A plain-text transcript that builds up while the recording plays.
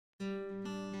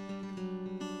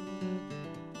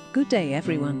Good day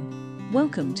everyone.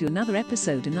 Welcome to another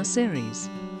episode in our series.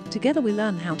 Together we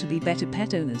learn how to be better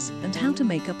pet owners and how to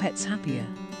make our pets happier.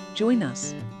 Join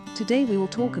us. Today we will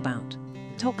talk about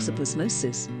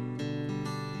toxoplasmosis.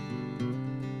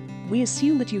 We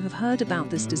assume that you have heard about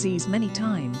this disease many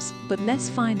times, but let's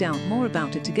find out more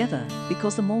about it together,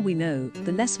 because the more we know,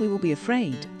 the less we will be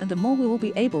afraid, and the more we will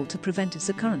be able to prevent its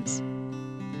occurrence.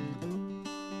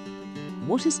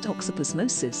 What is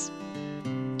toxoplasmosis?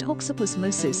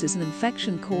 Toxoplasmosis is an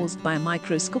infection caused by a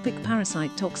microscopic parasite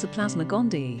Toxoplasma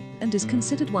gondii, and is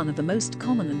considered one of the most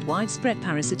common and widespread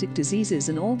parasitic diseases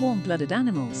in all warm-blooded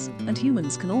animals, and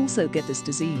humans can also get this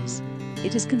disease.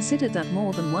 It is considered that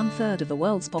more than 1/3 of the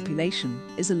world's population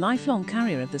is a lifelong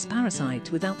carrier of this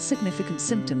parasite without significant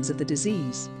symptoms of the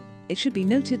disease. It should be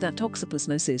noted that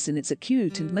toxoplasmosis in its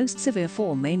acute and most severe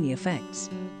form mainly affects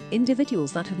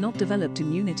individuals that have not developed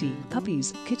immunity,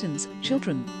 puppies, kittens,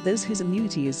 children, those whose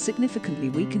immunity is significantly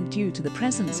weakened due to the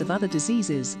presence of other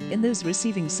diseases, in those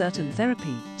receiving certain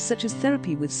therapy, such as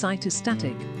therapy with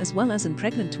cytostatic, as well as in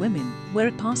pregnant women, where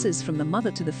it passes from the mother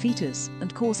to the fetus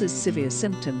and causes severe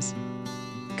symptoms.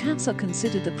 Cats are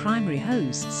considered the primary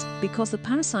hosts because the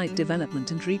parasite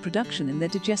development and reproduction in their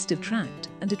digestive tract,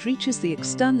 and it reaches the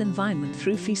external environment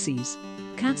through feces.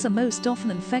 Cats are most often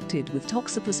infected with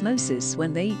toxoplasmosis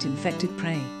when they eat infected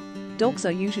prey. Dogs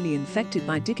are usually infected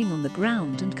by digging on the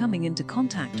ground and coming into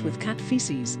contact with cat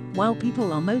feces, while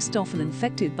people are most often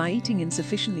infected by eating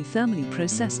insufficiently thermally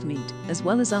processed meat, as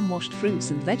well as unwashed fruits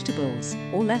and vegetables,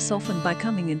 or less often by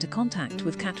coming into contact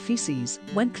with cat feces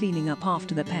when cleaning up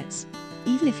after their pets.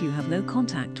 Even if you have no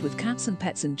contact with cats and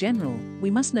pets in general,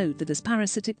 we must note that this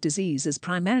parasitic disease is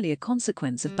primarily a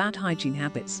consequence of bad hygiene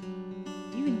habits.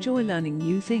 Do you enjoy learning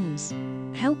new things?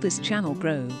 Help this channel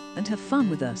grow and have fun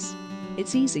with us.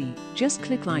 It's easy, just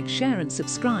click like, share and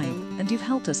subscribe, and you've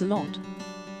helped us a lot.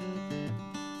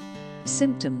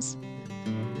 Symptoms.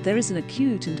 There is an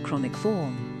acute and chronic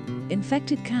form.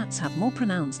 Infected cats have more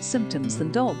pronounced symptoms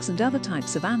than dogs and other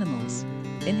types of animals.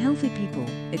 In healthy people,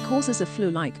 it causes a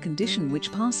flu-like condition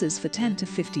which passes for 10 to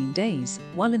 15 days,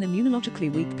 while in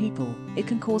immunologically weak people, it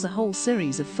can cause a whole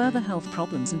series of further health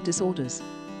problems and disorders.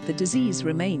 The disease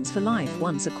remains for life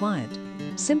once acquired.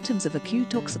 Symptoms of acute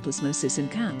toxoplasmosis in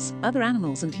cats, other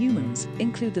animals and humans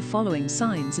include the following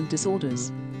signs and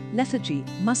disorders: lethargy,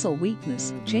 muscle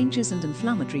weakness, changes and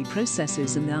inflammatory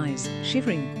processes in the eyes,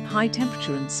 shivering, high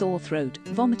temperature and sore throat,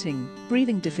 vomiting,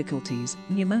 breathing difficulties,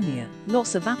 pneumonia,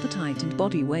 loss of appetite and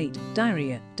body weight,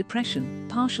 diarrhea, depression,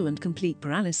 partial and complete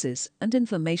paralysis, and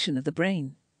inflammation of the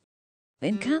brain.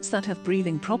 In cats that have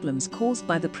breathing problems caused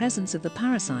by the presence of the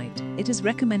parasite, it is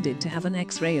recommended to have an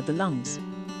X-ray of the lungs.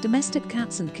 Domestic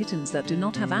cats and kittens that do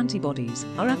not have antibodies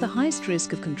are at the highest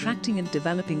risk of contracting and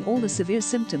developing all the severe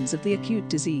symptoms of the acute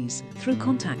disease through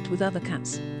contact with other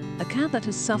cats. A cat that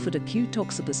has suffered acute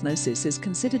toxoplasmosis is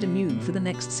considered immune for the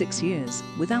next 6 years,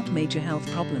 without major health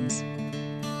problems.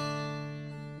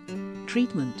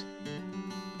 Treatment.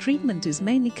 Treatment is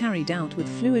mainly carried out with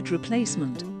fluid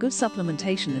replacement, good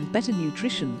supplementation and better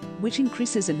nutrition, which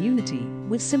increases immunity,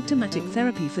 with symptomatic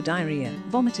therapy for diarrhea,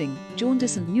 vomiting,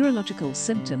 jaundice and neurological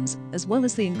symptoms, as well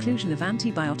as the inclusion of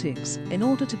antibiotics, in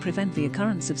order to prevent the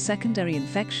occurrence of secondary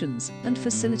infections and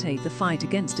facilitate the fight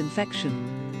against infection.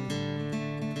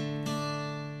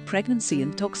 Pregnancy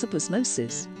and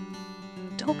toxoplasmosis.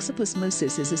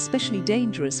 Toxoplasmosis is especially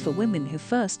dangerous for women who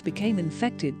first became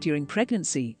infected during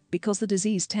pregnancy, because the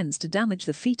disease tends to damage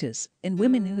the fetus. In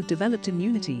women who have developed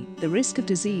immunity, the risk of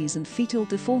disease and fetal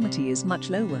deformity is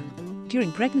much lower.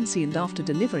 During pregnancy and after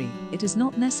delivery, it is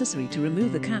not necessary to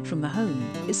remove the cat from the home,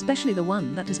 especially the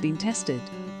one that has been tested.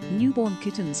 Newborn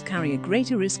kittens carry a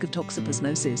greater risk of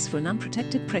toxoplasmosis for an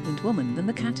unprotected pregnant woman than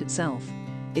the cat itself.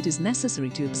 It is necessary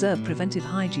to observe preventive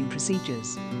hygiene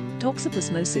procedures.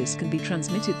 Toxoplasmosis can be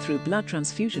transmitted through blood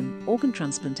transfusion, organ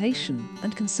transplantation,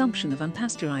 and consumption of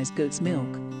unpasteurized goat's milk.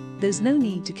 There's no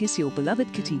need to kiss your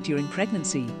beloved kitty during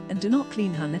pregnancy, and do not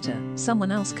clean her litter.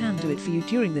 Someone else can do it for you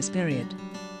during this period.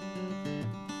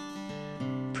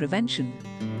 Prevention.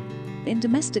 In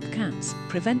domestic cats,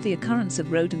 prevent the occurrence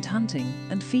of rodent hunting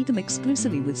and feed them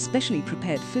exclusively with specially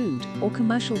prepared food or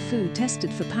commercial food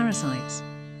tested for parasites.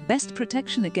 Best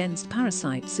protection against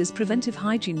parasites is preventive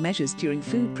hygiene measures during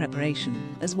food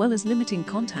preparation, as well as limiting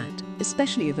contact,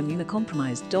 especially of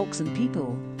immunocompromised dogs and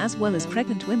people, as well as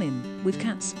pregnant women, with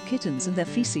cats, kittens and their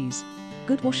feces.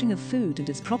 Good washing of food and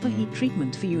its proper heat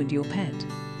treatment for you and your pet.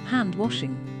 Hand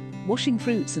washing. Washing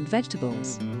fruits and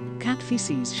vegetables. Cat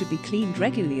feces should be cleaned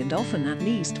regularly and often, at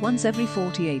least once every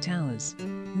 48 hours.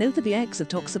 Note that the eggs of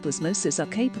toxoplasmosis are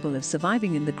capable of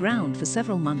surviving in the ground for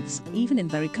several months, even in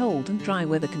very cold and dry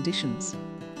weather conditions.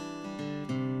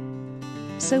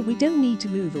 So we don't need to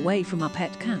move away from our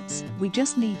pet cats, we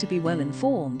just need to be well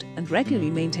informed and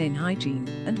regularly maintain hygiene,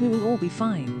 and we will all be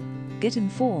fine. Get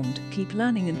informed, keep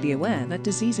learning, and be aware that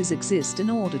diseases exist in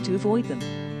order to avoid them.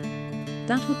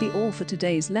 That would be all for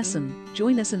today's lesson.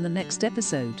 Join us in the next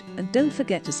episode, and don't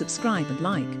forget to subscribe and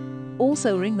like.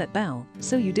 Also ring that bell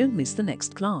so you don't miss the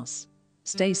next class.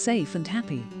 Stay safe and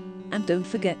happy. And don't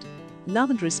forget, love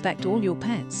and respect all your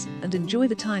pets, and enjoy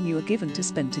the time you are given to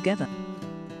spend together.